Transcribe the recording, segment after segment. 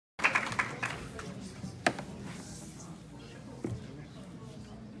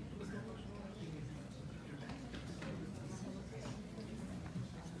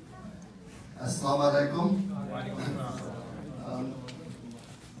Assalamu alaikum.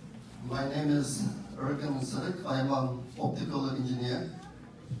 My name is Erkin Sidik. I am an optical engineer.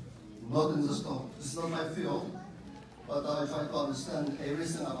 Not in the stock. This is not my field, but I try to understand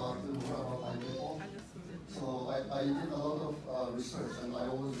everything about my people. So I did a lot of research and I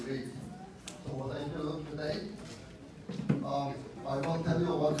always read. So what I do today, I will tell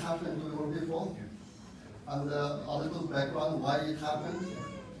you what happened to your people and a little background why it happened.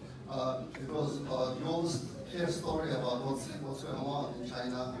 Because you always hear a story about what's going on in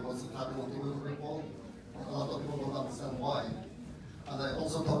China, what's happening to Uyghur people. A lot of people don't understand why. And I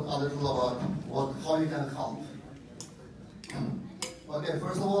also talk a little about how you can help. Okay,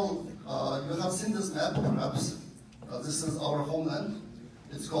 first of all, you have seen this map, perhaps. This is our homeland.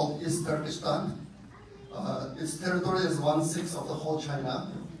 It's called East Turkistan. Its territory is 1/6 of the whole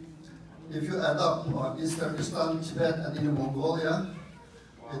China. If you add up East Turkistan, Tibet, and Inner Mongolia,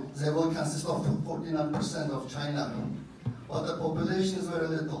 they will consist of 49% of China. But the population is very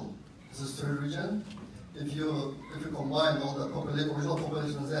little. This is third region. If you combine all the original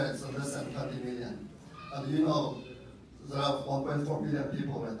populations there, it's less than 30 million. And you know, there are 1.4 billion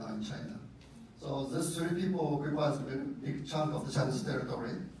people right now in China. So these three people occupies a big chunk of the Chinese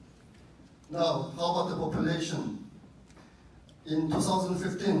territory. Now, how about the population? In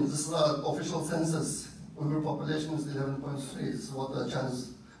 2015, this is the official census. Uyghur population is 11.3. This is what the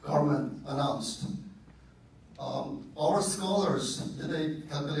Chinese government announced. Our scholars did a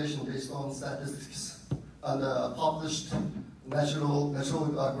calculation based on statistics and published natural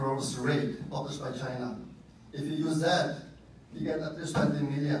growth rate published by China. If you use that, you get at least 20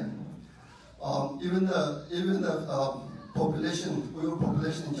 million. Even the population, Uyghur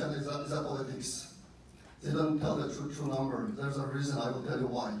population in China is a politics. They don't tell the true number. There's a reason. I will tell you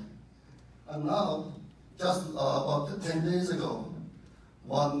why. And now, just about 10 days ago,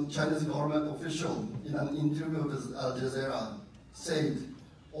 one Chinese government official in an interview with Al Jazeera said,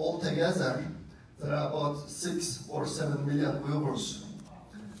 altogether, there are about 6 or 7 million Uyghurs.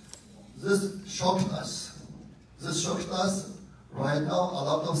 This shocked us. Right now, a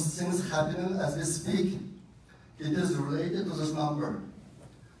lot of things happening as we speak. It is related to this number.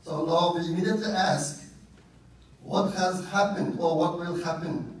 So now we immediately ask, what has happened or what will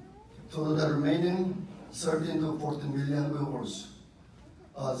happen to the remaining 13 to 14 million Uyghurs?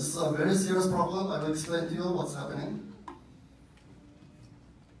 This is a very serious problem. I will explain to you what's happening.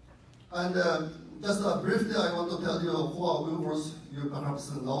 And just briefly, I want to tell you who are Uyghurs. You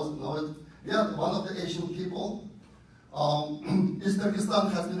perhaps know it. We are one of the Asian people. East Turkestan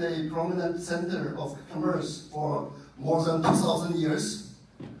has been a prominent center of commerce for more than 2,000 years.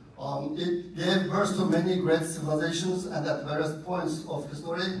 It gave birth to many great civilizations, and at various points of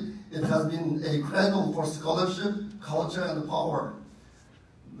history, it has been a cradle for scholarship, culture, and power.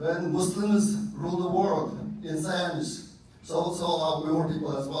 When Muslims ruled the world in science, so are Uyghur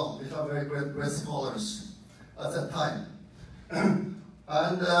people as well. We have very great scholars at that time.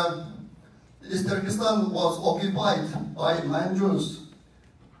 And East Turkestan was occupied by Manchus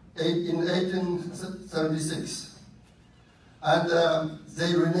in 1836. And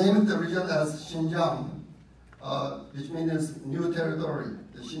they renamed the region as Xinjiang, which means new territory.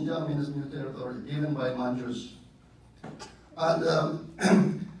 The Xinjiang means new territory, given by Manchus. And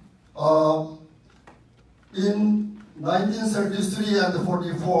in 1933 and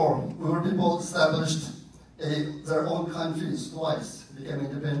 44, Uyghur people established their own countries twice, became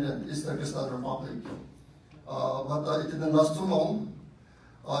independent, East Turkestan Republic. But it didn't last too long.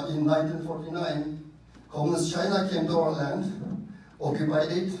 In 1949, Communist China came to our land,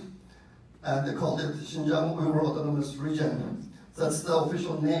 occupied it, and they called it Xinjiang Uyghur Autonomous Region. That's the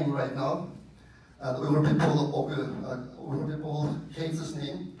official name right now. And Uyghur people hate this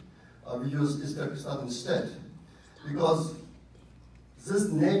name. We use East Turkestan instead. Because this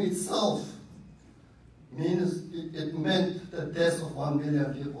name itself means, it meant the death of 1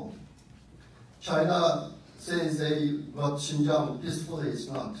 million people. China says they got Xinjiang peacefully, it's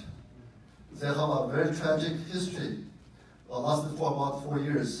not. They have a very tragic history, lasted for about 4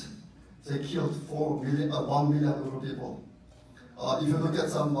 years. They killed 1 million Uyghur people. If you look at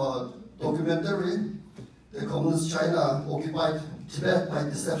some documentary, the Communist China occupied Tibet by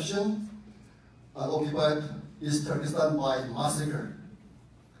deception and occupied East Turkestan by massacre.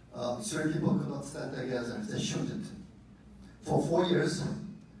 3 people could not stand together, they shoot it. For 4 years,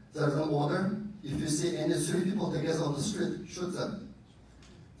 there's an order. If you see any 3 people together on the street, shoot them.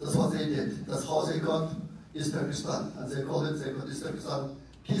 That's what they did. That's how they got East Turkestan. And they got East Turkestan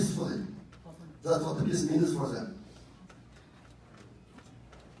peacefully. That's what the peace means for them.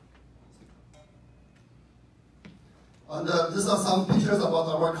 And these are some pictures about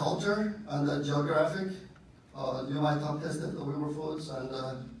our culture and geographic. You might have tasted the Uyghur foods, and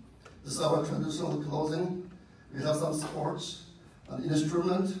this is our traditional clothing. We have some sports, an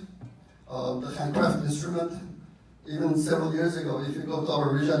instrument, the handcraft instrument. Even several years ago, if you go to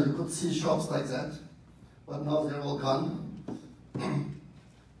our region, you could see shops like that, but now they're all gone.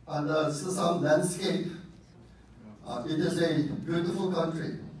 And this is some landscape. It is a beautiful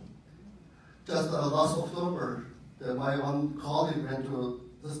country. Just last October, my one colleague went to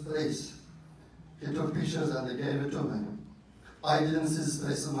this place. He took pictures and they gave it to me. I didn't see this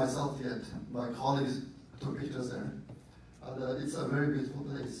place myself yet. My colleagues took pictures there. And it's a very beautiful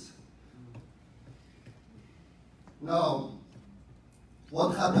place. Now,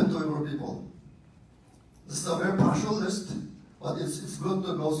 what happened to Uyghur people? This is a very partial list, but it's good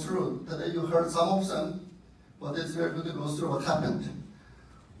to go through. Today you heard some of them, but it's very good to go through what happened.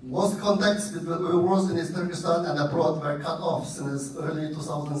 Most contacts between Uyghurs in East Turkestan and abroad were cut off since early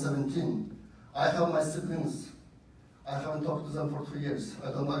 2017. I have my siblings. I haven't talked to them for 2 years.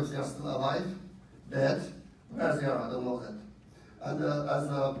 I don't know if they are still alive, dead, where they are, I don't know that. And as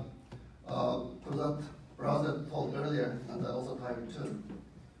President Brother told earlier, and also Tiger too,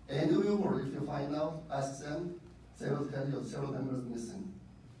 any Uyghur, if you find out, ask them, they will tell you several members missing.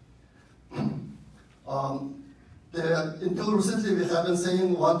 Until recently, we have been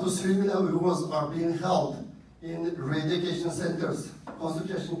saying 1 to 3 million Uyghurs are being held in re-education centers,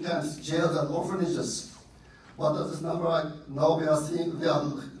 concentration camps, jails, and orphanages. What is this number? Now we are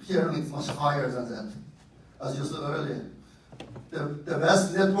hearing it's much higher than that, as you said earlier. The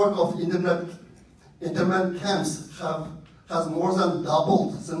vast network of internment camps has more than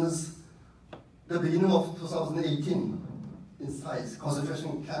doubled since the beginning of 2018 in size.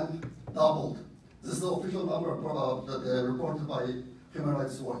 Concentration camp doubled. This is the official number that reported by Human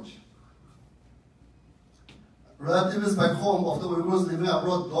Rights Watch. Relatives back home of the Uyghurs living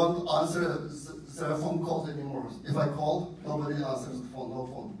abroad don't answer their phone calls anymore. If I call, nobody answers the phone,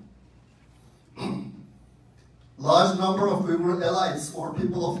 no phone. Large number of Uyghur elites or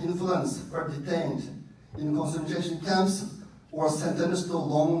people of influence were detained in concentration camps or sentenced to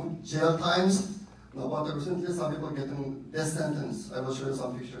long jail times. Now, but recently some people getting death sentence. I will show you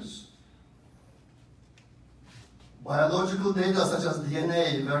some pictures. Biological data such as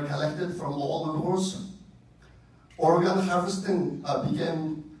DNA were collected from all Uyghurs. Organ harvesting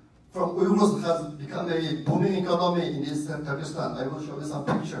from Uyghurs has become a booming economy in Eastern Turkestan. I will show you some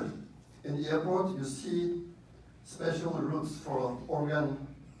pictures. In the airport, you see special routes for organ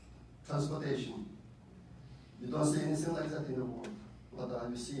transportation. You don't see anything like that in the world, but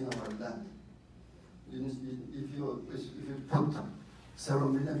you see in our land. If you put several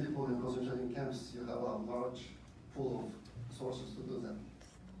million people in concentration camps, you have a large pool of sources to do that.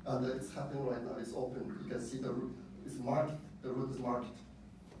 And it's happening right now, it's open. You can see the route is marked, the route is marked.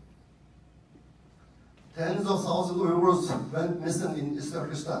 Tens of thousands of Uyghurs went missing in East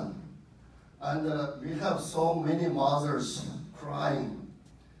Turkestan. And we have so many mothers crying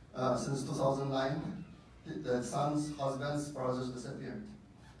since 2009. The sons, husbands, brothers disappeared.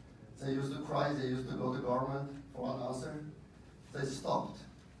 They used to cry, they used to go to government for an answer. They stopped.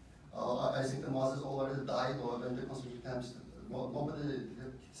 I think the mothers already died or went to concentration camps. Nobody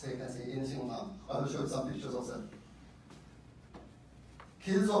can say anything now. I will show you some pictures of that.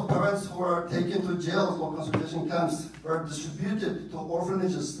 Kids of parents who were taken to jails or concentration camps were distributed to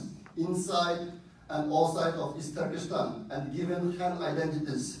orphanages inside and outside of East Turkestan and given Han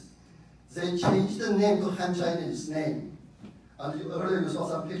identities. They changed the name to Han Chinese name. And earlier you saw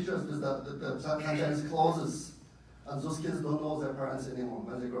some pictures with the Han Chinese clothes. And those kids don't know their parents anymore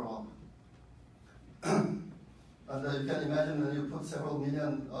when they grow up. And you can imagine when you put several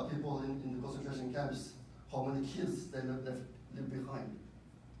million people in the concentration camps, how many kids they leave behind.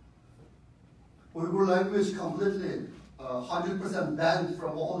 Uyghur language completely 100% banned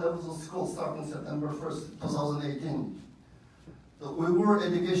from all levels of school starting September 1st, 2018. The Uyghur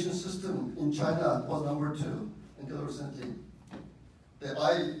education system in China was #2 until recently.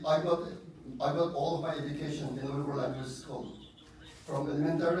 I got all of my education in Uyghur language school, from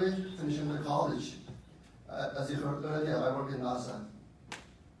elementary finishing the college. As you heard earlier, I work in NASA.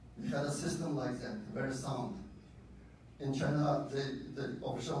 We had a system like that, very sound. In China, the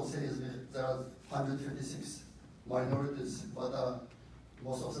official says there are 156 minorities, but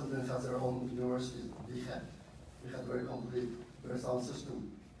most of them didn't have their own university. We had very complete, very sound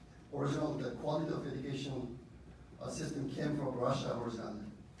system. The quality of education system came from Russia originally.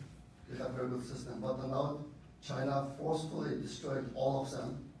 We have a very good system, but now China forcefully destroyed all of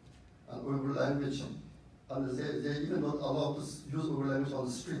them, and Uyghur language, and they even not allowed to use Uyghur language on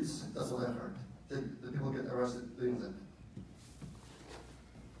the streets. That's what I heard. the people get arrested doing that.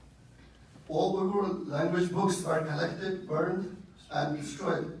 All Uyghur language books were collected, burned, and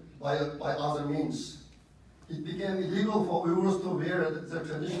destroyed by other means. It became illegal for Uyghurs to wear their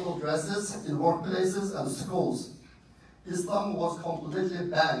traditional dresses in workplaces and schools. Islam was completely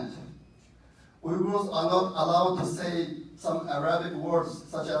banned. Uyghurs are not allowed to say some Arabic words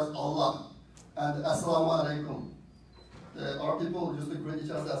such as Allah and Assalamu alaikum. Our people used to greet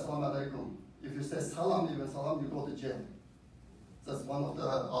each other Assalamu alaikum. If you say salam, even salam, you go to jail. That's one of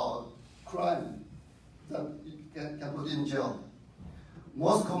the crime that you can put in jail.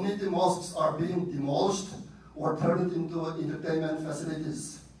 Most community mosques are being demolished or turned into entertainment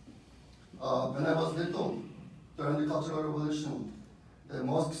facilities. When I was little, during the Cultural Revolution, the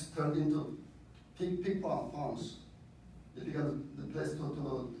mosques turned into pig farms. It became the place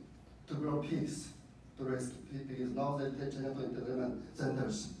to grow pigs, to raise pigs. Now they turn into entertainment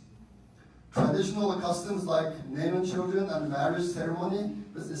centers. Traditional customs like naming children and marriage ceremony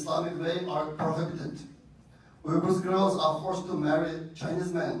with Islamic way are prohibited. Uyghur girls are forced to marry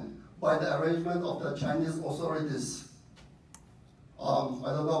Chinese men by the arrangement of the Chinese authorities. I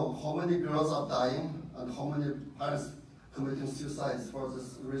don't know how many girls are dying and how many parents committing suicides for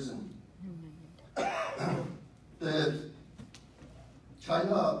this reason.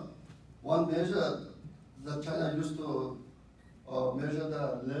 One measure that China used to measure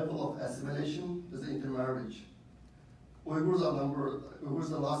the level of assimilation is the intermarriage. Uyghurs are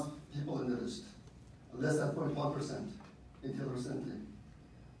the last people in the list, less than 0.1% until recently.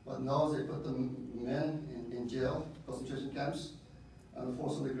 But now they put the men in jail, concentration camps, and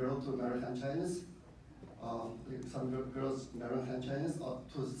forcing the girl to marry Han Chinese. Some girls marry Han Chinese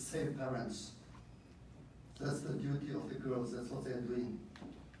to save parents. That's the duty of the girls, that's what they're doing.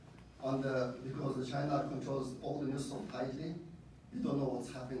 And because China controls all the news so tightly, we don't know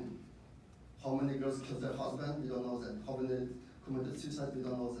what's happening. How many girls killed their husband, we don't know that. How many committed suicide, we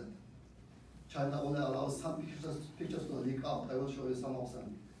don't know that. China only allows some pictures to leak out. I will show you some of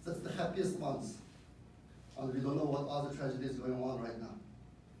them. That's the happiest ones. And we don't know what other tragedies going on right now.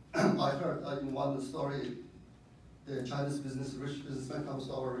 I heard in one story, the Chinese rich businessman comes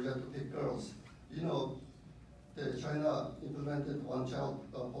to our region to pick girls. You know, China implemented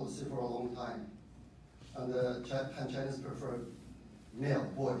one-child policy for a long time. And the Chinese prefer male,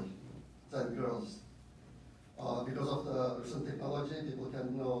 boy, than girls. Because of the recent technology, people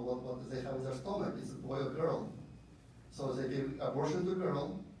can know what they have in their stomach. It's a boy or girl. So they give abortion to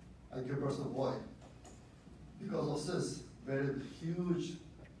girl and give birth to boy. Because of this, very huge,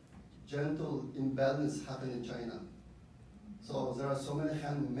 gentle imbalance happened in China. So there are so many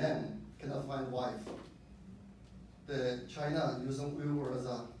Han men cannot find wife. The China using Uyghur as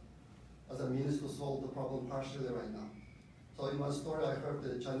a means to solve the problem partially right now. So in one story, I heard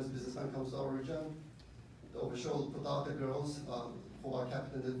the Chinese businessman comes to our region. The official put out the girls who are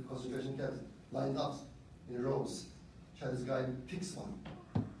kept in the concentration camps lined up in rows. Chinese guy picks one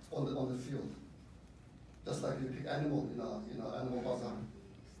on the field, just like you pick animal in a animal bazaar.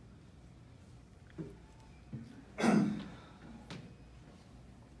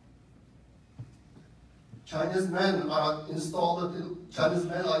 Chinese men are installed in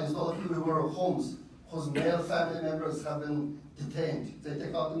Uyghur homes whose male family members have been detained. They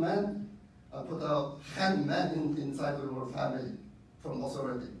take out the man and put a Han man inside Uyghur family from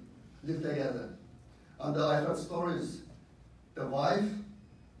authority, live together. And I heard stories, the wife,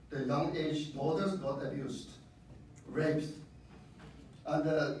 the young age daughters got abused, raped.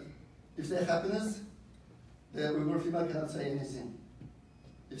 And if they happiness, the Uyghur female cannot say anything.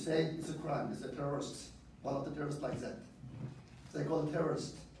 If they say it's a crime, it's a terrorist. One of the terrorists like that. They call it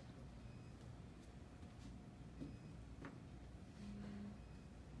terrorist.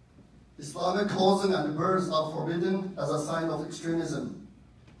 Islamic clothing and birds are forbidden as a sign of extremism.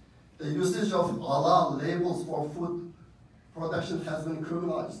 The usage of Allah labels for food production has been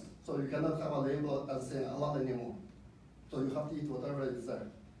criminalized. So you cannot have a label as saying Allah anymore. So you have to eat whatever is there.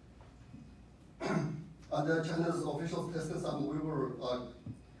 And the Chinese officials tested some Uyghur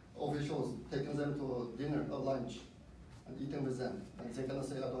officials, taking them to dinner or lunch and eating with them. And they cannot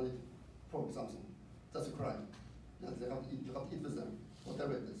say, I don't eat pork or something. That's a crime. They have to eat, you have to eat with them,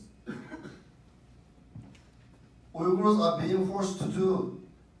 whatever it is. Uyghurs are being forced to do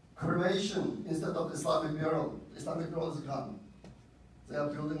cremation instead of Islamic burial. Islamic burial is gone. They are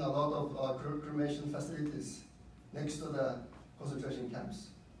building a lot of cremation facilities next to the concentration camps.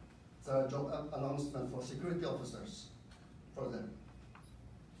 There are job announcements for security officers for them.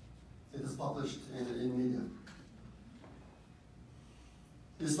 It is published in media.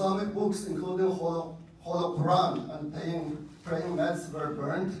 Islamic books, including Holy Quran and praying mats, were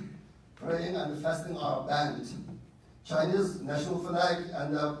burned. praying and fasting are banned. Chinese national flag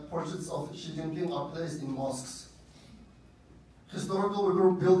and the portraits of Xi Jinping are placed in mosques. Historical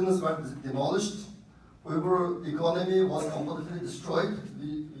Uyghur buildings were demolished. Uyghur economy was completely destroyed.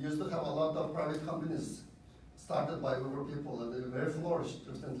 We used to have a lot of private companies started by Uyghur people, and they very flourished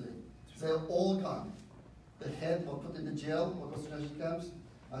recently. They're all gone. The head was put in the jail or concentration camps,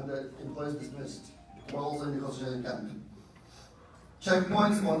 and the employees dismissed. We're also in the concentration camp.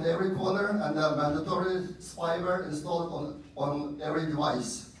 Checkpoints on every corner and a mandatory spyware installed on every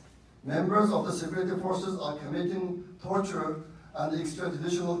device. Members of the security forces are committing torture and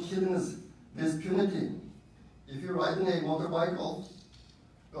extrajudicial killings with impunity. If you're riding a motorbike,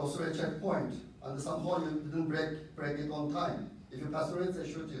 go through a checkpoint, and somehow you didn't break it on time. If you pass through it, they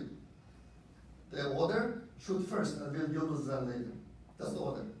shoot you. The order, shoot first, and we'll deal with them later. That's the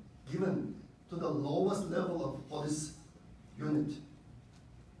order, given to the lowest level of police unit.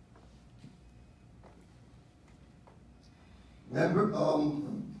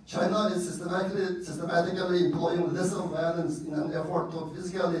 China is systematically employing lethal violence in an effort to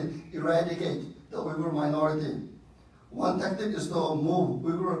physically eradicate the Uyghur minority. One tactic is to move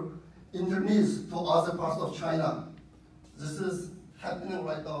Uyghur internees to other parts of China. This is happening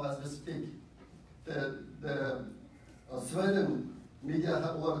right now as we speak. The Sweden media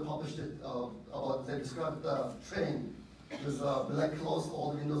have already published it about, they described the train with black clothes,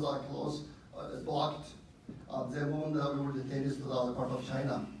 all the windows are closed, blocked. They're moving the Uyghur detainees to the other part of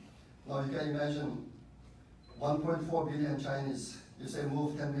China. Now you can imagine 1.4 billion Chinese. You say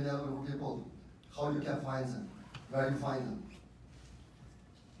move 10 million Uyghur people, how you can find them, where you find them.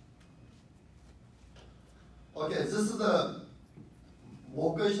 Okay, this is the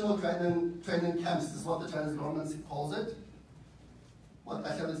vocational training camps. This is what the Chinese government calls it. But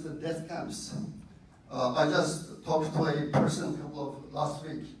actually it's the death camps. I just talked to a person last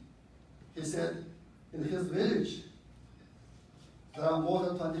week. He said in his village, there are more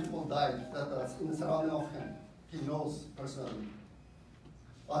than 20 people died that are in the surrounding of him. He knows personally.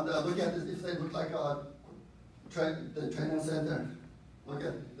 And look at it, if they look like the training center, look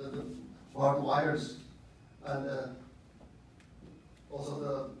at the barbed wires, and also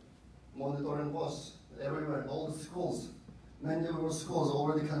the monitoring posts everywhere, all the schools. Many of our schools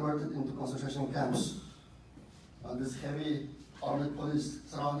already converted into concentration camps. And this heavy armed police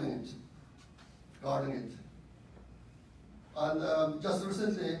surrounding it, guarding it. And just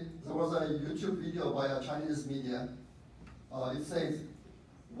recently, there was a YouTube video by a Chinese media. It says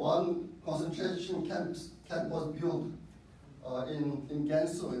one concentration camp was built in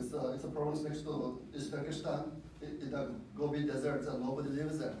Gansu. It's a province next to East Turkistan. In the Gobi Desert, and nobody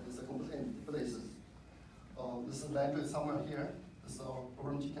lives there. It's a complete empty places. This is language somewhere here. This is our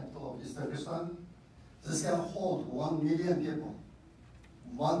provincial capital of East Turkistan. This can hold 1 million people.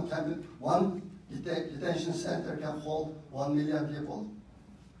 One detention center can hold 1 million people.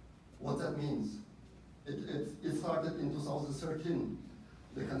 What that means? It started in 2013.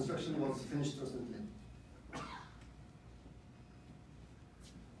 The construction was finished recently.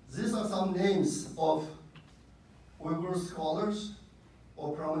 These are some names of Uyghur scholars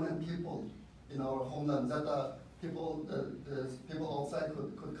or prominent people in our homeland that the people outside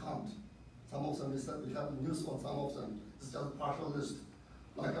could count. Some of them, we have news on some of them. This is just a partial list.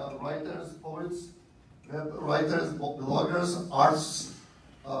 Like writers, poets, writers, bloggers, arts,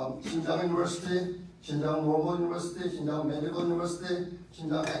 Xinjiang University, Xinjiang Normal University, Xinjiang Medical University,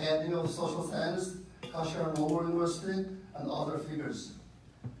 Xinjiang Academy of Social Science, Kashgar Normal University, and other figures.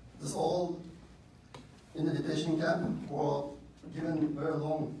 This all in the detention camp were given very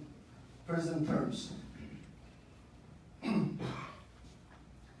long prison terms.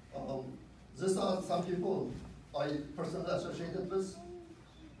 These are some people I personally associated with.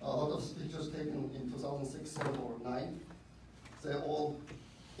 A lot of pictures taken in 2006, 7, or 9. They're all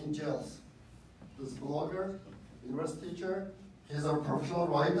in jails. This blogger, university teacher, he's a professional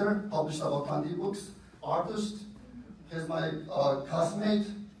writer, published about 20 books, artist. He's my classmate.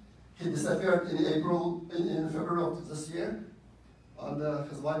 He disappeared in February of this year, and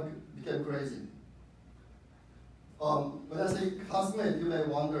his wife became crazy. When I say classmate, you may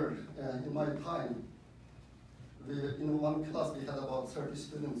wonder, in my time, in one class we had about 30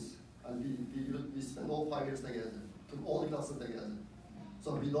 students, and we spent all 5 years together, took all the classes together.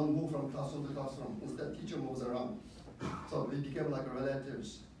 So we don't move from classroom to classroom, instead teacher moves around. So we became like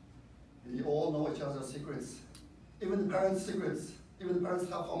relatives. We all know each other's secrets, even the parents' secrets. Even the parents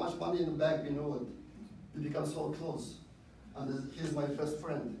have how much money in the bank, we know it. We become so close. And he's my best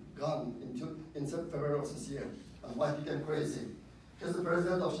friend, gone in February of this year. And wife became crazy. He's the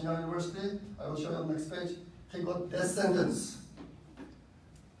president of Xinjiang University. I will show you on the next page. He got death sentence.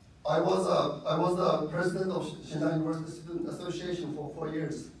 I was the president of Xinjiang University Student Association for 4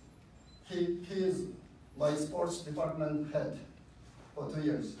 years. He is my sports department head for 2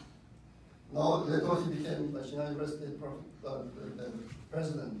 years. Now later he became the Xinjiang University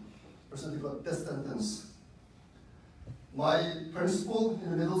president. Recently got death sentence. My principal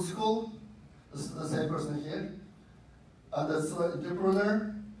in the middle school, this is the same person here, and that's an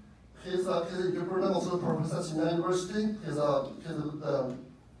entrepreneur. He's an entrepreneur, also a professor at Xinjiang University. He's the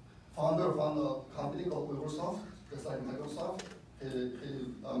founder of a company called Uyghurs, just like Microsoft. He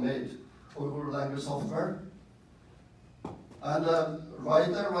made Uyghur language software. And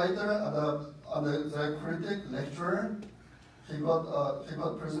writer, and a critic, lecturer. He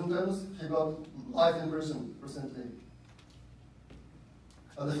got prison terms. He got life in prison recently.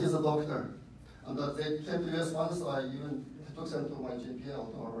 And he's a doctor. And they came to US once, so I even took them to my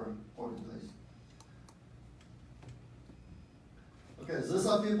GPL, to our boarding place. Okay, these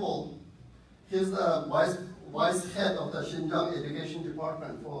are people. He's the vice head of the Xinjiang Education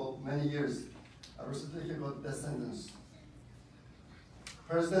Department for many years. Recently he got death sentence.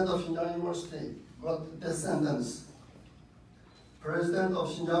 President of Xinjiang University got death sentence. President of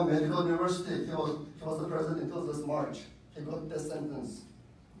Xinjiang Medical University, he was the president until this March. He got death sentence.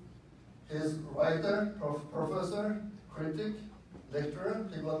 He's writer, professor, critic, lecturer.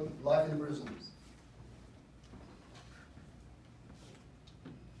 He got life in prison.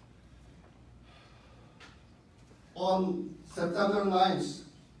 On September 9th,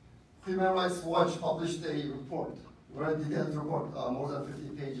 Human Rights Watch published a report, a very detailed report, more than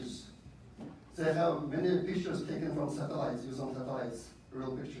 50 pages. They have many pictures taken from satellites, using satellites,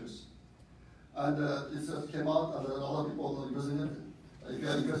 real pictures. And it just came out, and a lot of people are using it. If you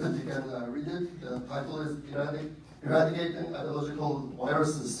are interested, you can read it. The title is Eradicating Ideological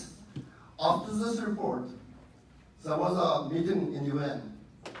Viruses. After this report, there was a meeting in UN.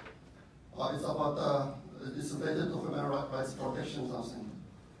 It's related to human rights protection something.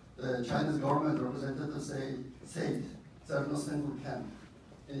 The Chinese government representatives said there is no single camp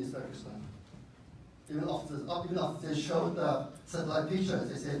in East Turkestan. Even after they showed the satellite pictures,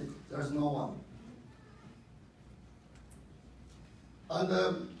 they said there is no one. And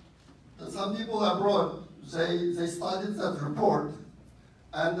some people abroad, they studied that report,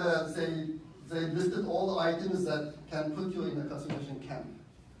 and they listed all the items that can put you in a concentration camp.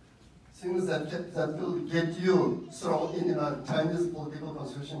 Things that will get you thrown in a Chinese political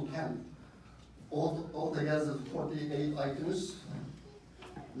concentration camp. Altogether 48 items.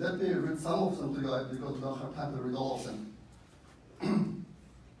 Let me read some of them to you because we don't have time to read all of them.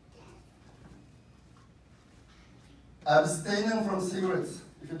 Abstaining from cigarettes.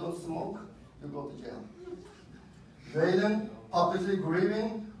 If you don't smoke, you go to jail. Wailing, publicly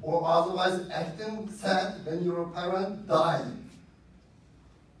grieving, or otherwise acting sad when your parent died.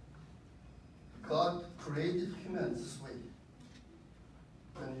 God created humans this way.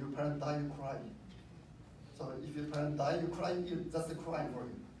 When your parent died, you cry. So if your parent died, you cry, that's a crime for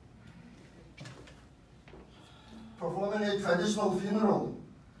you. Performing a traditional funeral,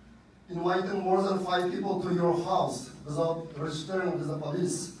 inviting more than 5 people to your house without registering with the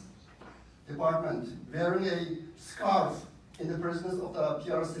police department, wearing a scarf in the presence of the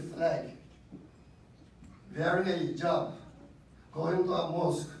PRC flag, wearing a hijab, going to a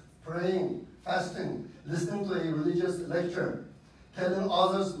mosque, praying, fasting, listening to a religious lecture, telling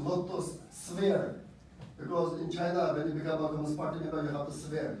others not to swear. Because in China, when you become a Communist Party member, you have to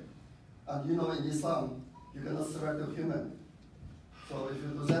swear. And you know in Islam, you cannot swear to a human. So if you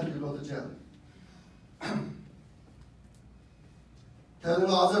do that, you go to jail.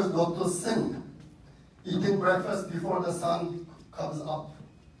 Telling others not to sing, eating breakfast before the sun comes up.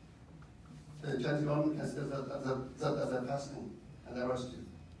 The Chinese government considers that as a fasting and arrest you.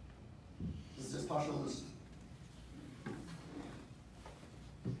 This is just partial list.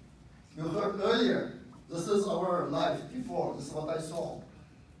 You heard earlier, this is our life before. This is what I saw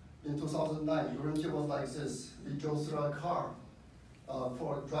in 2009. Urumqi was like this. We drove through a car.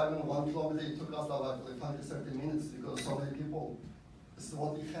 For driving 1 kilometer, it took us about 20-30 minutes because so many people. This is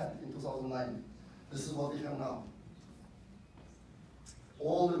what we had in 2009. This is what we have now.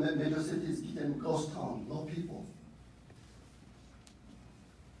 All the major cities became ghost town, no people.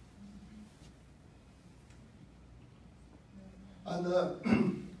 And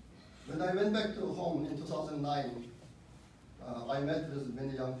when I went back to home in 2009, I met with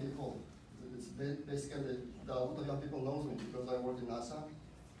many young people. It's basically, the young people knows me because I worked in NASA.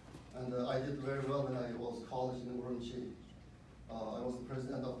 And I did very well when I was college in Urumqi. I was the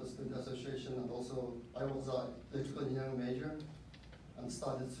president of the student association, and also I was an electrical engineering major and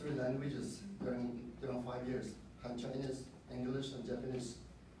studied 3 languages during 5 years: Han Chinese, English, and Japanese.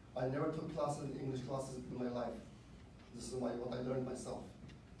 I never took classes, English classes in my life. This is what I learned myself.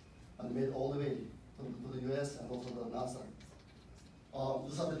 And made all the way to the US and also the NASA.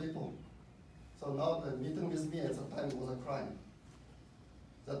 These are the people. So now the meeting with me at that time was a crime.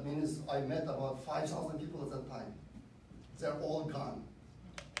 That means I met about 5,000 people at that time. They're all gone.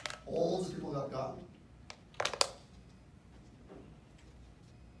 All these people are gone.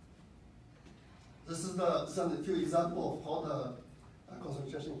 This is a few examples of how the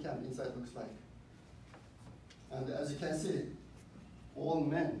concentration camp inside looks like. And as you can see, all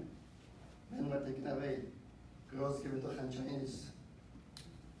men were taken away, girls given to Han Chinese.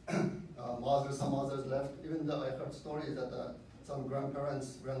 Mothers, some mothers left. Even though I heard stories that some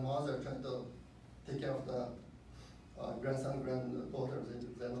grandparents, grandmother tried to take care of the grandson, granddaughter.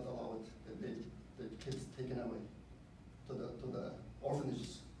 They're not allowed. The kids taken away to the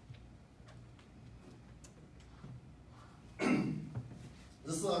orphanages.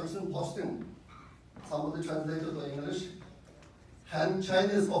 This is a recent posting. Somebody translated to English. Han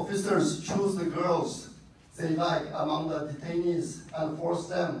Chinese officers choose the girls they like among the detainees and force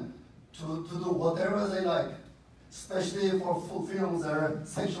them to do whatever they like, especially for fulfilling their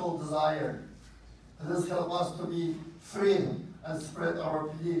sexual desire. This helps us to be free and spread our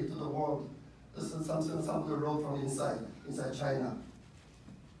plea to the world. This is something somebody wrote from inside China.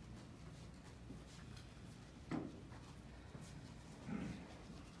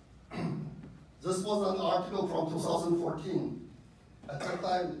 This was an article from 2014. At that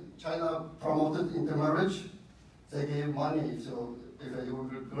time, China promoted intermarriage. They gave money to if a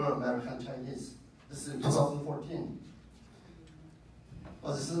girl married Han Chinese. This is in 2014.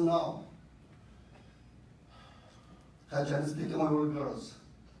 But this is now. Han Chinese picking over girls.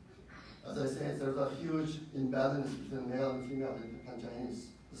 As I said, there's a huge imbalance between male and female in Han Chinese.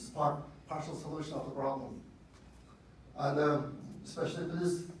 This is partial solution of the problem. And especially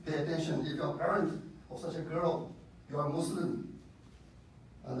please pay attention. If you're a parent of such a girl, you are Muslim,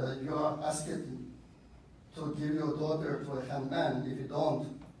 and you are asked to give your daughter to a Han man. If you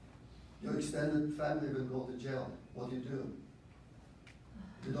don't, your extended family will go to jail. What do you do?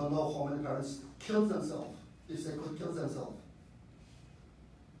 You don't know how many parents killed themselves, if they could kill themselves.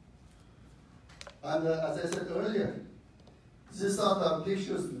 And as I said earlier, these are the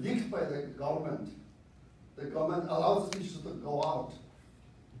pictures leaked by the government. The government allows the pictures to go out.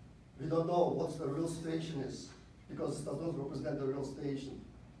 We don't know what the real situation is, because it does not represent the real situation.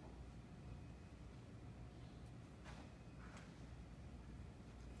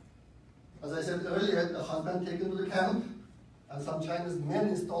 As I said earlier, the husband taken to the camp, and some Chinese men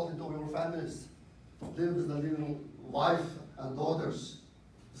installed into your families, live with the living wife and daughters.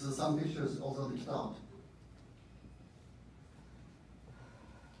 This is some pictures also leaked out.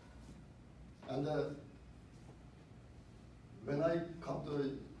 And when I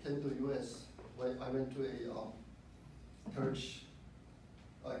came to US, I went to a church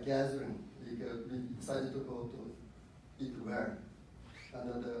gathering. We decided to go to eat where.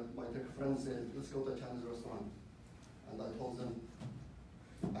 And my friend said, let's go to a Chinese restaurant. And I told them,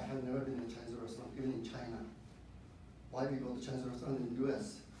 I have never been in a Chinese restaurant, even in China. Why we go to Chinese restaurant in the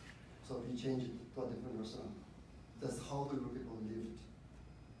US? So we changed it to a different restaurant. That's how the Uyghur people lived.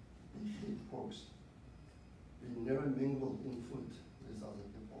 We hate porks. We never mingle in food with other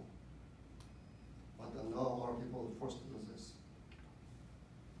people. But now our people are forced to do this.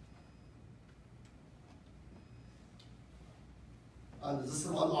 And this is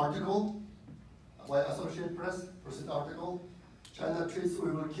one article by Associated Press, recent article. China treats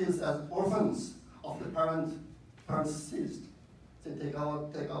Uyghur kids as orphans of the parents seized. They they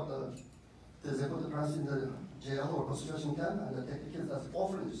put the parents in the jail or concentration camp, and they take the kids as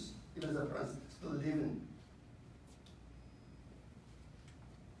orphans, even the parents still living.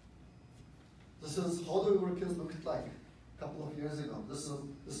 This is how the Uyghur kids looked like a couple of years ago. This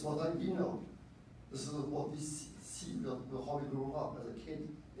is what we know. This is what we see, how we grew up as a kid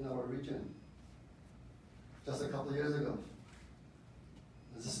in our region just a couple of years ago.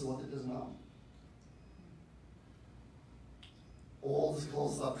 And this is what it is now. All these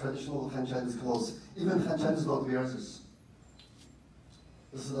clothes are traditional Han Chinese clothes. Even Han Chinese don't wear this.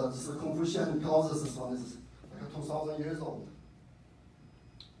 This is a Confucian clothes. This one is like 2,000 years old.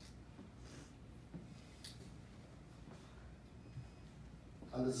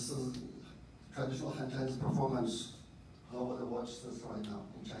 And this is traditional Han Chinese performance. Nobody watches this right now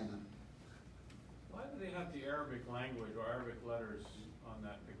in China. Why do they have the Arabic language or Arabic letters on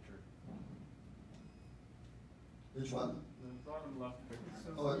that picture? Which one? The bottom left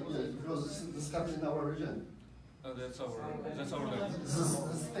picture. Oh, yeah, because this comes in our region. Oh, that's our level. This is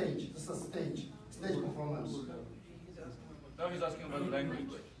a stage. This is a stage performance. Now he's asking about the language.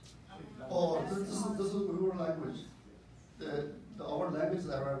 Oh, this is Uyghur language. Our language is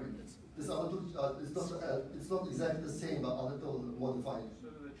Arabic. It's a little, it's not exactly the same, but a little modified. So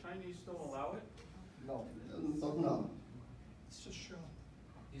do the Chinese still allow it? No, not now. It's just show.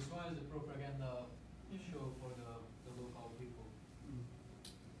 This one is a propaganda show for the local people.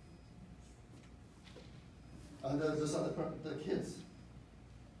 And these are the kids,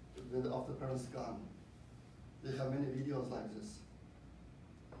 after parents gone. They have many videos like this.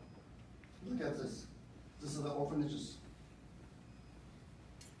 Look at this. This is the orphanages.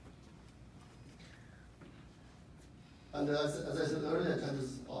 And as I said earlier,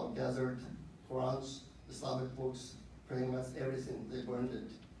 Chinese gathered Qurans, Islamic books, praying mats, everything. They burned it.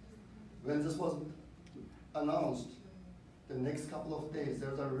 When this was announced, the next couple of days,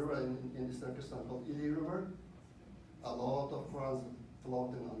 there's a river in East Turkestan called Ili River. A lot of Qurans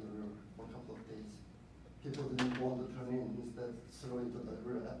floating on the river for a couple of days. People didn't want to turn in, instead throw into the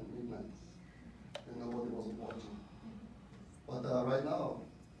river at midnight. And nobody was watching. But right now,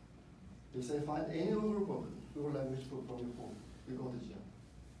 if they find any Uyghur book, Uyghur language book from your phone, you go to jail.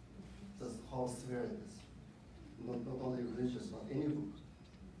 That's how severe it is. Not only religious, but any book.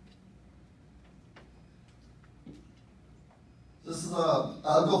 This is an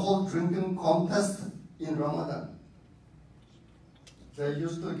alcohol drinking contest in Ramadan. They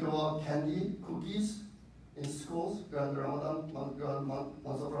used to give out candy, cookies in schools during the Ramadan, month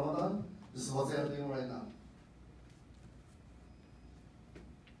of Ramadan. This is what they are doing right now.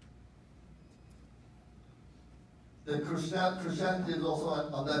 The Christianity is also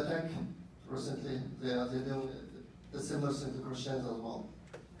under attack recently. They're doing the similar thing to Christians as well.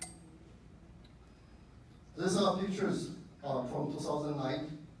 These are pictures from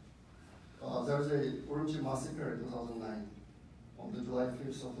 2009. There was a Urumqi massacre in 2009, on the July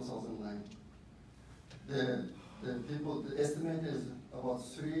 5th of 2009. The estimate is about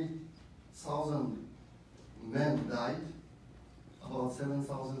 3,000 men died, about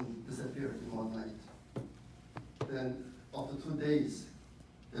 7,000 disappeared in one night. Then after 2 days,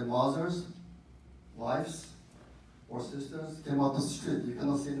 the mothers, wives, or sisters came out the street. You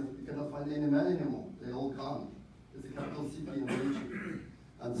cannot find any men anymore. They all gone. It's a capital city in the region.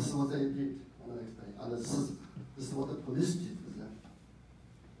 And this is what they did on the next day. And this is what the police did with them.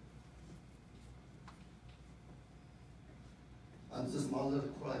 And this mother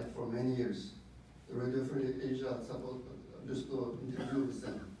cried for many years. The Radio Free Asia used to interview with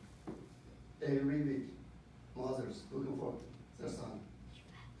them. Every week, mothers looking for their son.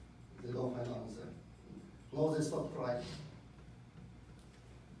 They don't find an answer. No, they stop crying.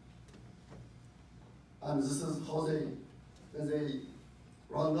 And this is how when they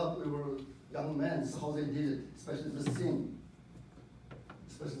round up young men, how they did it, especially the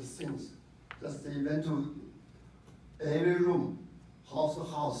sins. Just they went to every room, house to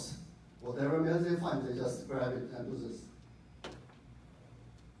house. Whatever meal they find, they just grab it and do this.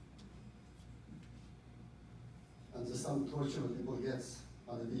 And there's some torture people get.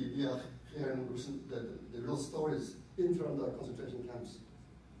 And we are hearing the real stories in from the concentration camps.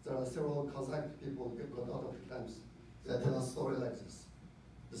 There are several Kazakh people who got out of the camps. They tell a story like this.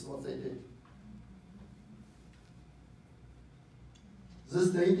 This is what they did.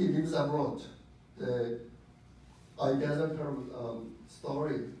 This lady lives abroad. I gathered her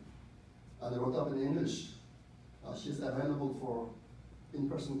story and I wrote up in English. She's available for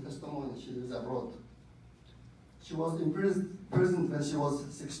in-person testimony. She lives abroad. She was in prison when she was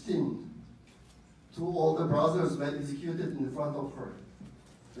 16. 2 older brothers were executed in front of her.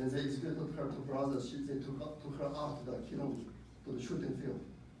 When they executed her 2 brothers, they took her out to the shooting field,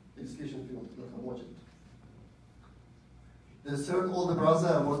 execution field, to let her watch it. The 3rd older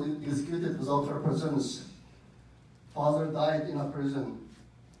brother was executed without her presence. Father died in a prison.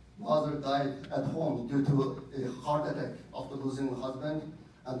 Mother died at home due to a heart attack after losing her husband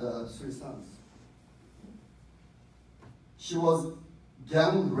and 3 sons. She was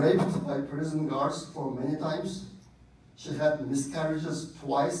gang raped by prison guards for many times. She had miscarriages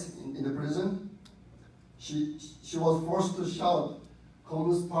twice in the prison. She was forced to shout,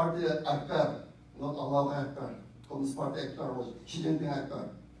 Communist Party Akbar, not Allah Akbar. Communist Party Akbar was Xi Jinping Akbar.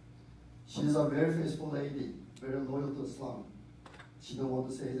 She is a very faithful lady, very loyal to Islam. She didn't want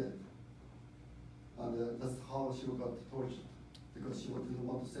to say that. And that's how she got tortured, because she didn't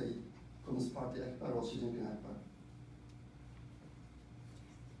want to say Communist Party Akbar or Xi Jinping Akbar.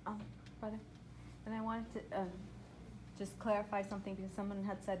 Brother, and I wanted to just clarify something, because someone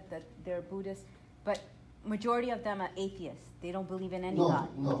had said that they're Buddhists, but majority of them are atheists. They don't believe in any God.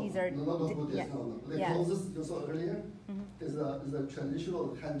 These are not Buddhists, yeah. no. The clothes you saw earlier is a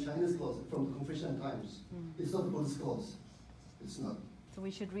traditional Han Chinese clothes from the Confucian times. It's not Buddhist clothes. It's not. So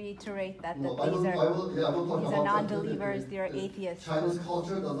we should reiterate that, No, that these I will talk are about non-believers, they are the atheists. Chinese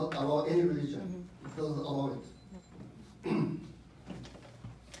culture does not allow any religion. It doesn't allow it.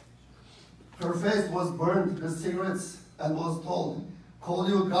 Her face was burned with cigarettes and was told, "Call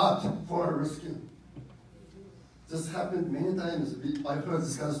your God for a rescue." This happened many times. I heard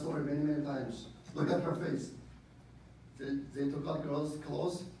this kind of story many times. Look at her face. They took out girls'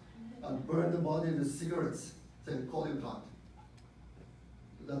 clothes and burned the body with cigarettes. Saying, "Call your God.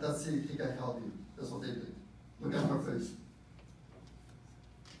 Let us see, he can help you." That's what they did. Look at her face.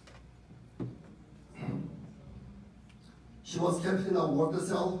 She was kept in a water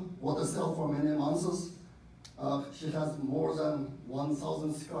cell for many months. She has more than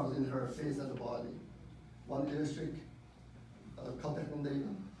 1,000 scars in her face and body. One electric stick.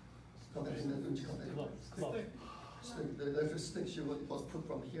 The electric stick, it was put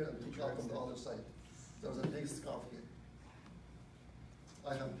from here and took out from the other side. There was a big scarf here.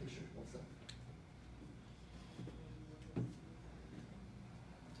 I have a picture of that.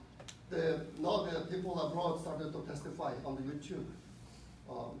 Now the people abroad started to testify on the YouTube.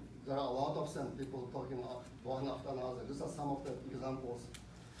 There are a lot of them, people talking one after another. These are some of the examples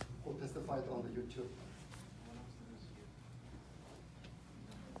who testified on the YouTube.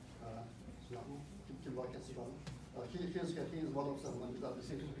 He is one of them.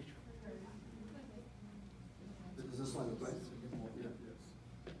 This is this one, right?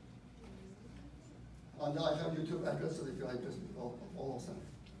 And I have YouTube addresses if you are interested in all of them.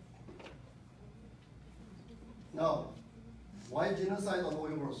 Now, why genocide on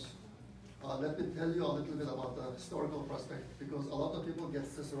Uyghurs? Let me tell you a little bit about the historical perspective, because a lot of people get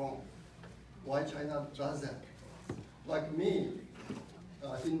this wrong. Why China does that? Like me,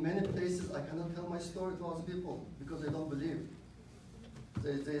 in many places I cannot tell my story to other people because they don't believe.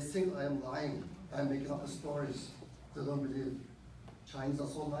 They think I am lying, I am making up stories. They don't believe. Chinese are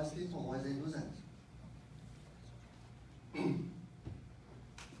so nice people, why they do that?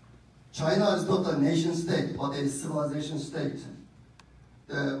 China is not a nation state, but a civilization state.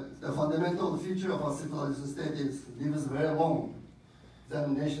 The fundamental feature of a civilization state is lives very long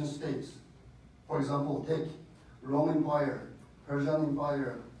than nation states. For example, take Roman Empire, Persian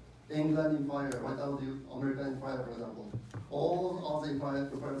Empire, England Empire, right out of the American Empire, for example. All of the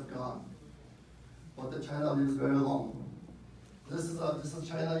empires gone. But the China lives very long. This is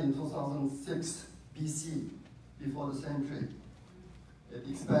China in 2006 BC, before the century. It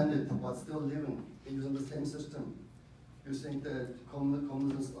expanded, but still living, using the same system. You think that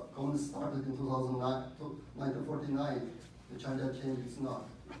communism started in 1949, the China changed, it's not.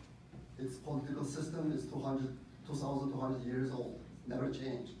 Its political system is 2,200 years old, never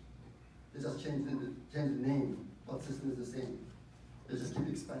changed. They just changed the name, but system is the same. They just keep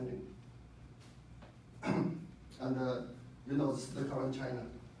expanding. And this is the current China.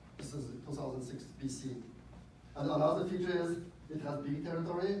 This is 2006 BC. And another feature is it has big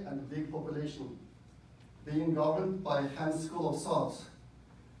territory and big population, being governed by Han school of thought.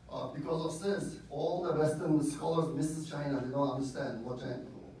 Because of this, all the Western scholars miss China. They don't understand what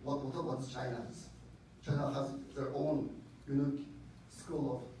China is. China has their own unique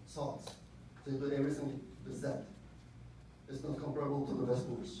school of thought. They do everything with that. It's not comparable to the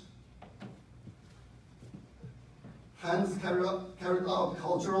Westerners. Han's carried out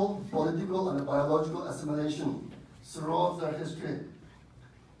cultural, political, and biological assimilation throughout their history.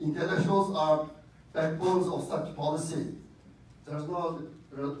 Intellectuals are backbones of such policy. There is no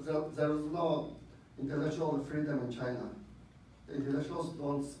intellectual freedom in China. The intellectuals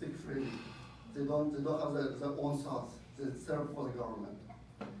don't speak freely. They don't have their own thoughts. They serve for the government.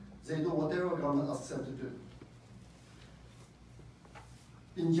 They do whatever government asks them to do.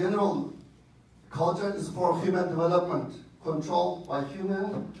 In general, culture is for human development, controlled by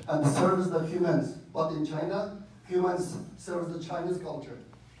human and serves the humans. But in China, humans serve the Chinese culture.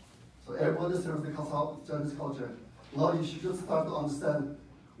 So everybody serves the Chinese culture. Now you should start to understand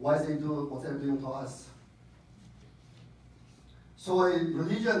why they do what they're doing to us. So a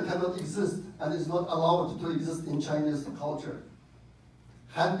religion cannot exist and is not allowed to exist in Chinese culture.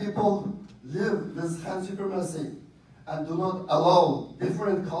 Han people live with Han supremacy and do not allow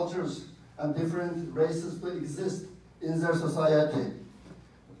different cultures and different races to exist in their society.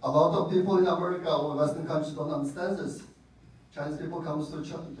 A lot of people in America or Western countries don't understand this. Chinese people come to the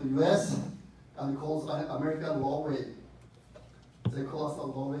US and calls American lawway. They call us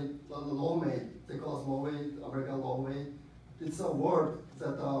lawmate. They call us lawway, American lawway. It's a word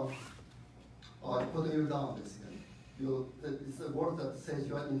that putting you down, basically. It's a word that says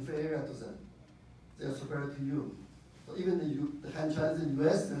you are inferior to them. They are superior to you. So even the Han Chinese in the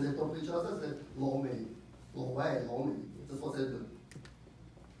US, when they talk to each other, they say lawmate, lawway, lawmate. That's what they do.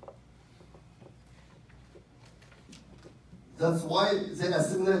 That's why they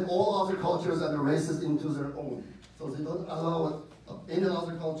assimilate all other cultures and races into their own. So they don't allow any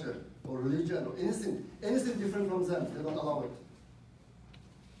other culture or religion or anything different from them. They don't allow it.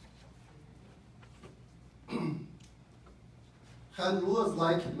 Han rulers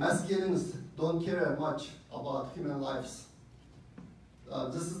like masculines don't care much about human lives.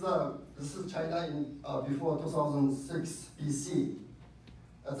 This is China in before 2006 BC.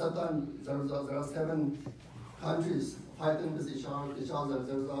 At that time, there are 7 countries fighting with each other.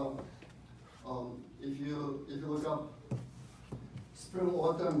 There's if you look up Spring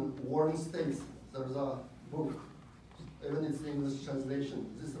Autumn Warring States, there's a book, even it's English translation.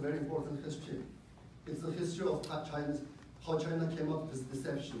 This is a very important history. It's the history of how China came up with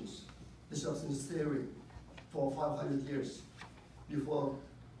deceptions theory for 500 years before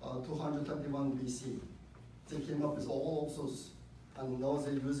 221 BC. They came up with all of those, and now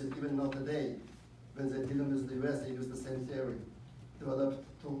they use it even now today. When they're dealing with the US, they use the same theory, developed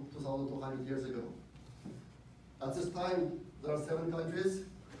 2,200 years ago. At this time, there are 7 countries.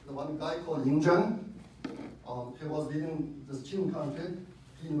 The one guy called Ying Zheng, he was leading this Qing country.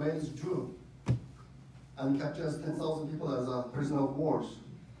 He invades Zhu and captures 10,000 people as a prisoner of war.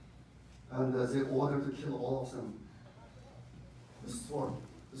 And they ordered to kill all of them. The sword.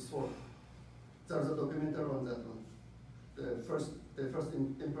 There's a documentary on that one. The first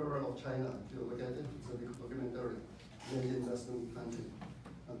emperor of China, if you look at it, it's a documentary, made in Western country,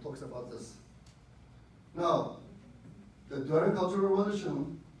 and talks about this. Now, during Cultural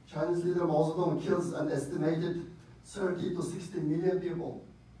Revolution, Chinese leader Mao Zedong kills an estimated 30 to 60 million people.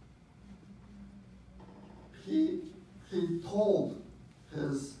 He told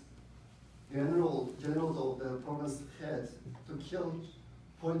his generals of the province heads to kill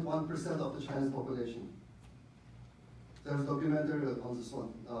 0.1% of the Chinese population. There's a documentary on this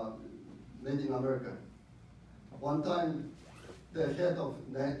one, made in America. One time, the head of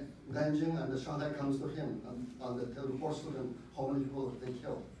Nanjing and the Shanghai comes to him and reports to him how many people they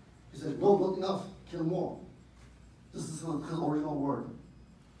killed. He said, no, not enough, kill more. This is his original word.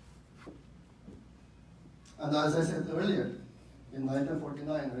 And as I said earlier, in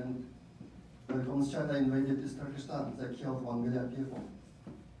 1949, when Communist China invaded East Turkestan, they killed 1 million people.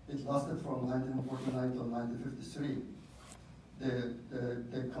 It lasted from 1949 to 1953.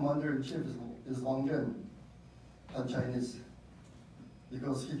 The commander-in-chief is Wang Zhen, a Chinese.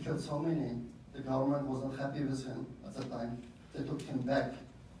 Because he killed so many, the government was not happy with him at the time. They took him back.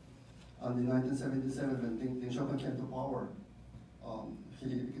 And in 1977, when Deng Xiaoping came to power,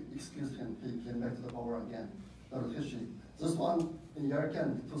 he excused him. He came back to the power again. That was history. This one in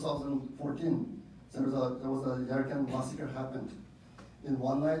Erkin, 2014, there was a Erkin massacre happened. In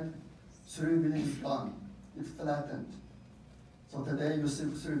one night, 3 villages gone. It's flattened. So today you see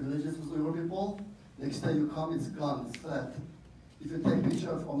 3 villages with Uyghur people. Next day you come, it's gone, it's flat. If you take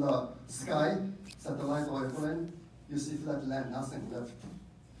picture from the sky, satellite or airplane, you see flat land, nothing left.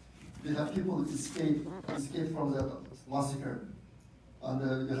 We have people who escape from the massacre.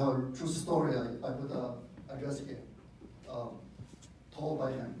 And we have a true story. I put a address here, told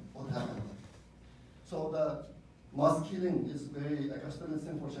by him what happened. So the mass killing is very accustomed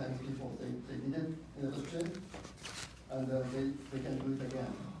thing for Chinese people. They did it in the history, and they can do it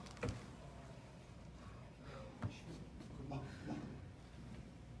again.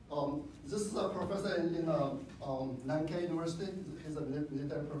 This is a professor in Nankai University. He's a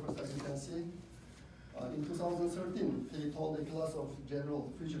military professor, as you can see. In 2013, he told a class of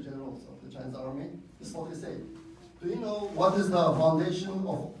future generals of the Chinese army, this is what he said. Do you know what is the foundation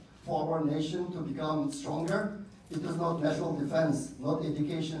for our nation to become stronger? It is not national defense, not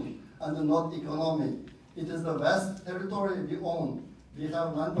education, and not economy. It is the vast territory we own. We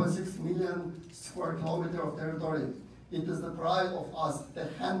have 9.6 million square kilometers of territory. It is the pride of us, the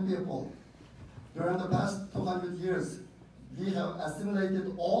Han people. During the past 200 years, we have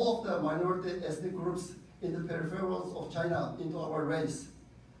assimilated all of the minority ethnic groups in the peripherals of China into our race.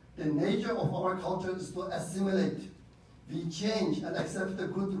 The nature of our culture is to assimilate. We change and accept the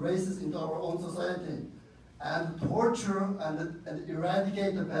good races into our own society and torture and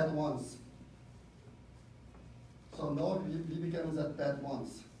eradicate the bad ones. So now we become that bad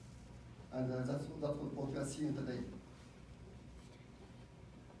ones. And that's what we are seeing today.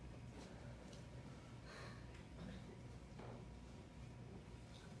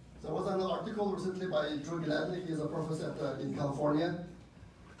 There was an article recently by Drew Gladney. He's a professor in California.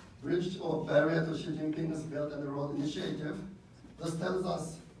 Bridge or barrier to Xi Jinping's Belt and Road Initiative. This tells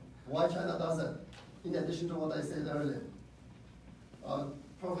us why China does it, in addition to what I said earlier.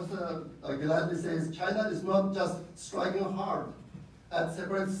 Professor Gladney says China is not just striking hard at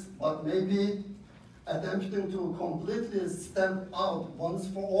separates, but maybe attempting to completely stamp out once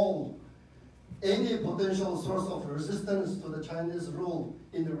for all any potential source of resistance to the Chinese rule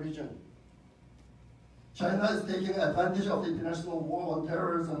in the region. China is taking advantage of the international war on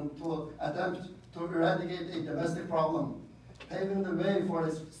terrorism to attempt to eradicate a domestic problem, paving the way for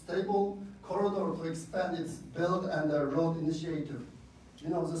a stable corridor to expand its Belt and Road Initiative. You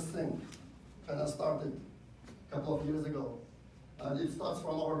know this thing, China started a couple of years ago. And it starts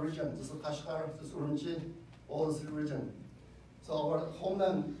from our region. This is Kashgar, this is Urumqi, all this region. So our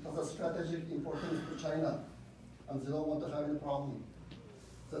homeland has a strategic importance to China, and they don't want to have any problem.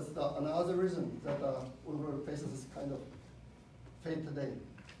 That's another reason that Uyghur faces this kind of fate today.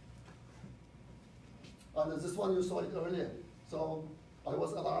 And this one you saw it earlier. So I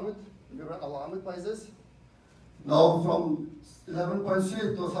was alarmed. We were alarmed by this. Now from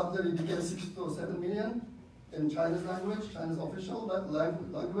 11.3 to suddenly it became 6 to 7 million in Chinese language, Chinese official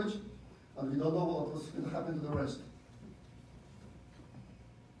language, and we don't know what was going to happen to the rest.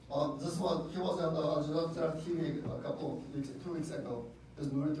 This one, he was on Al Jazeera TV a couple of weeks, 2 weeks ago.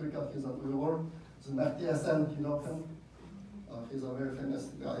 This military guy, he's an Uyghur. This is Mehdi Hassan, you know him. He's a very famous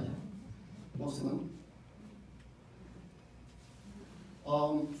guy, Muslim.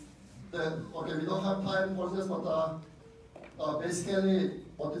 Okay, we don't have time for this, but basically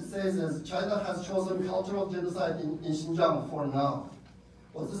what it says is China has chosen cultural genocide in Xinjiang for now.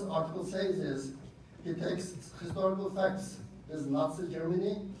 What this article says is it takes historical facts. There's Nazi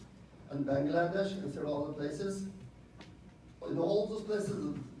Germany and Bangladesh and several other places. In all those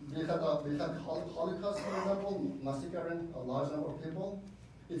places, we had Holocaust, for example, massacring a large number of people.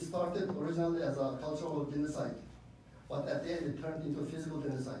 It started originally as a cultural genocide, but at the end it turned into a physical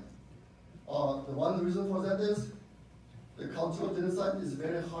genocide. The one reason for that is the cultural genocide is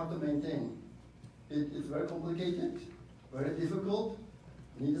very hard to maintain. It's very complicated, very difficult,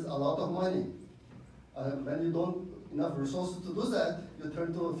 needs a lot of money. When you don't enough resources to do that, you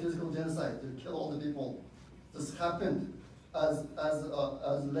turn to a physical genocide. You kill all the people. This happened as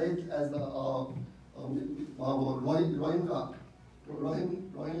late as the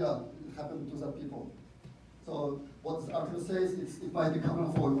Rohingya happened to the people. So what this article says, it might be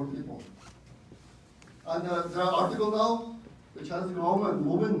coming for more people. And there are articles now, the Chinese government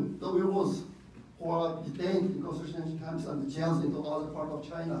moving the Uyghurs who are detained in concentration camps and jails into other parts of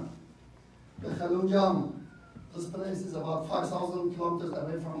China. The Heilongjiang, this place is about 5,000 kilometers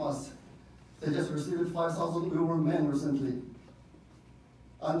away from us. They just received 5,000 Uyghur men recently.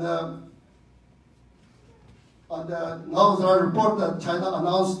 And now there are reports that China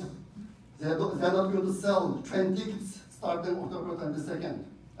announced they're not going to sell train tickets starting October 22nd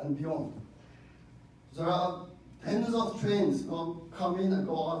and beyond. There are tens of trains come in and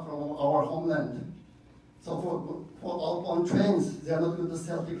go out from our homeland. So for outbound trains, they are not going to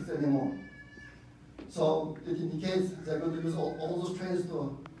sell tickets anymore. So it indicates they're going to use all those trains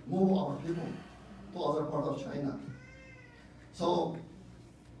to move our people to other parts of China. So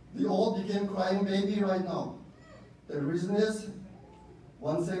we all became crying baby right now. The reason is,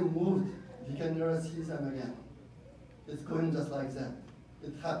 once they moved, we can never see them again. It's going just like that.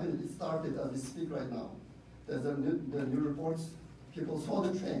 It happened, it started as we speak right now. There's the new reports, people saw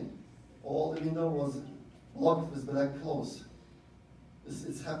the train. All the window was blocked with black clothes.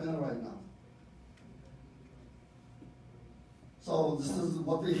 It's happening right now. So this is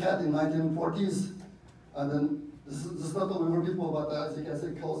what we had in 1940s, and then this is not the Uyghur people, but as you can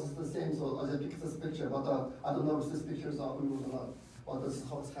see, clothes is the same. So I picked this picture, but I don't know if these pictures are Uyghurs or not. But this is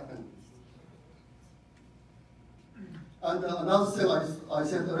how it's happened. And another thing I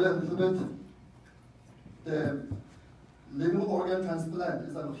said earlier a little bit, the living organ transplant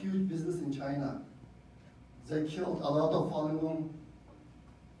is a huge business in China. They killed a lot of Falun Gong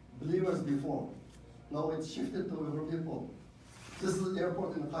believers before. Now it's shifted to Uyghur people. This is the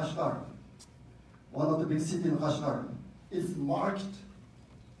airport in Kashgar, one of the big cities in Kashgar. It's marked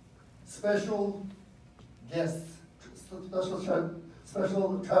special guests,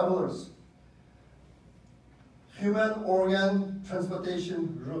 special travelers. Human organ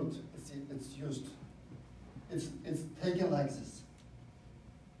transportation route, it's used. It's taken like this.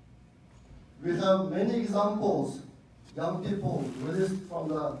 We have many examples. Young people released from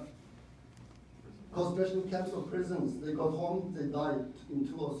the concentration camps or prisons, they got home, they died in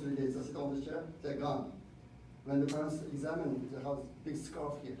 2 or 3 days. They sit on the chair, they're gone. When the parents examine, they have a big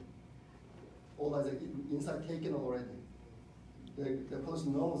scarf here. All like the inside taken already. The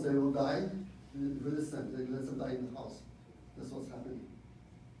person knows they will die, release them, they let them die in the house. That's what's happening.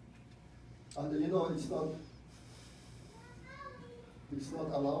 And you know, it's not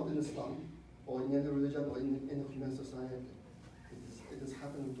allowed in Islam or in any religion or in any human society. It is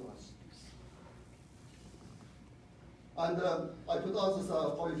happening to us. And I put out this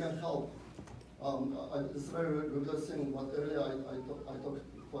how you can help. It's a very regular thing, but earlier I talked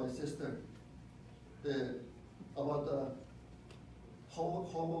to my sister about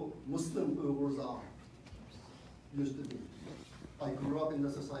how Muslim Uyghurs are, used to be. I grew up in the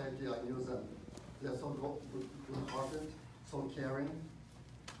society, I knew them. They're so good-hearted, so caring.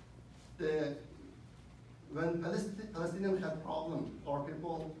 When Palestinians had problems, our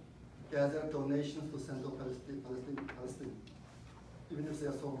people gathered donations to send to Palestine, even if they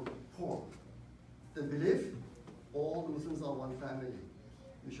are so poor. They believe all Muslims are one family.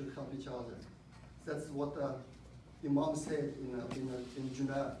 We should help each other. That's what the Imam said in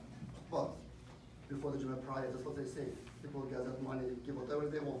Jummah, well, before the Jummah prayer. That's what they say. People gather money, give whatever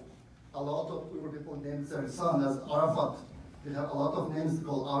they want. A lot of Uyghur people named their son as Arafat. We have a lot of names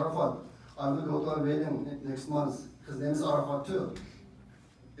called Arafat. I will go to a wedding next month. His name is Arafat too.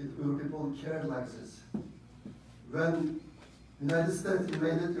 Uyghur people cared like this. When United States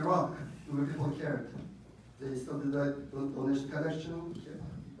invaded Iraq, Uyghur people cared. They started a donation collection,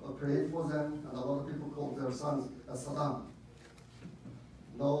 prayed for them, and a lot of people called their sons as Saddam.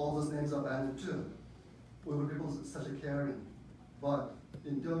 Now all those names are banned too. Uyghur people are such a caring. But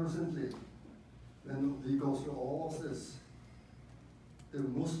until recently, when we go through all of this, the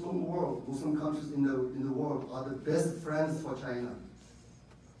Muslim world, Muslim countries in the world are the best friends for China.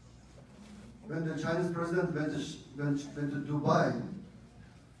 When the Chinese president went to Dubai,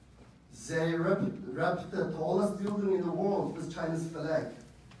 they wrapped the tallest building in the world with Chinese flag.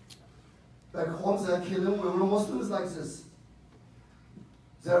 Back home, they're killing Uyghur Muslims like this.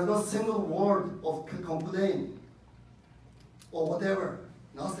 There's no single word of complaint or whatever,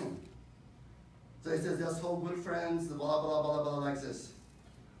 nothing. They say they're so good friends, blah, blah, blah, blah, like this.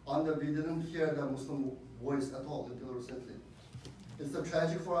 And we didn't hear the Muslim voice at all until recently. It's so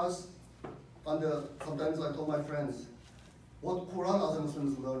tragic for us. And sometimes I told my friends, what Quran are the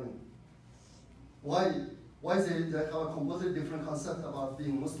Muslims learning? Why they have a completely different concept about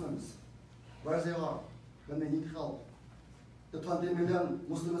being Muslims? Where they are when they need help. The 20 million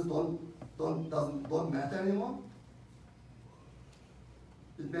Muslims don't matter anymore.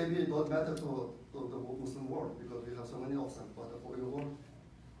 It maybe don't matter to the Muslim world because we have so many of them, but for your world,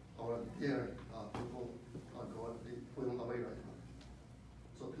 our dear people are going away right now.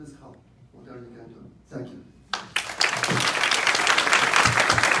 So please help, whatever you can do. Thank you.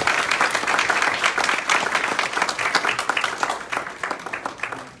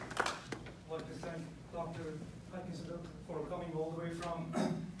 I'd like to thank Dr. Erkin Sidik for coming all the way from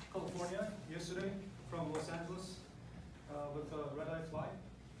California yesterday, from Los Angeles, with a red-eye flight.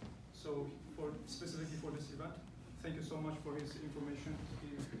 So specifically for this event, thank you so much for his information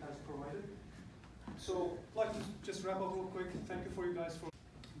he has provided. So I'd like to just wrap up real quick. Thank you for you guys.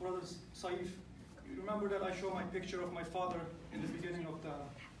 Brothers Saif, you remember that I showed my picture of my father in the beginning of the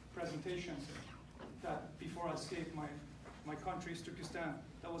presentation, that before I escaped my country, Turkistan.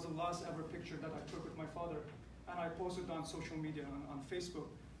 That was the last ever picture that I took with my father. And I posted on social media, on Facebook.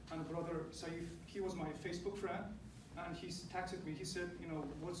 And brother Saif, he was my Facebook friend. And he texted me, he said, you know,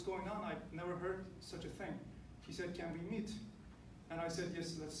 what's going on? I've never heard such a thing. He said, can we meet? And I said,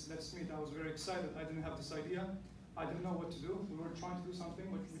 yes, let's meet. I was very excited. I didn't have this idea. I didn't know what to do. We were trying to do something,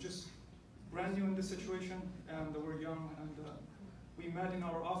 but we just brand new in this situation, and we're young, and we met in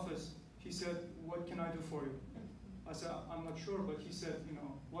our office. He said, what can I do for you? I said, I'm not sure, but he said, you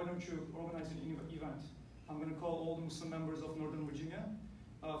know, why don't you organize an event? I'm going to call all the Muslim members of Northern Virginia,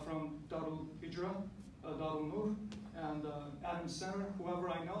 from Darul Hijra, Darul Nur, and Adam Center, whoever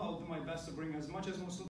I know. I'll do my best to bring as much as Muslim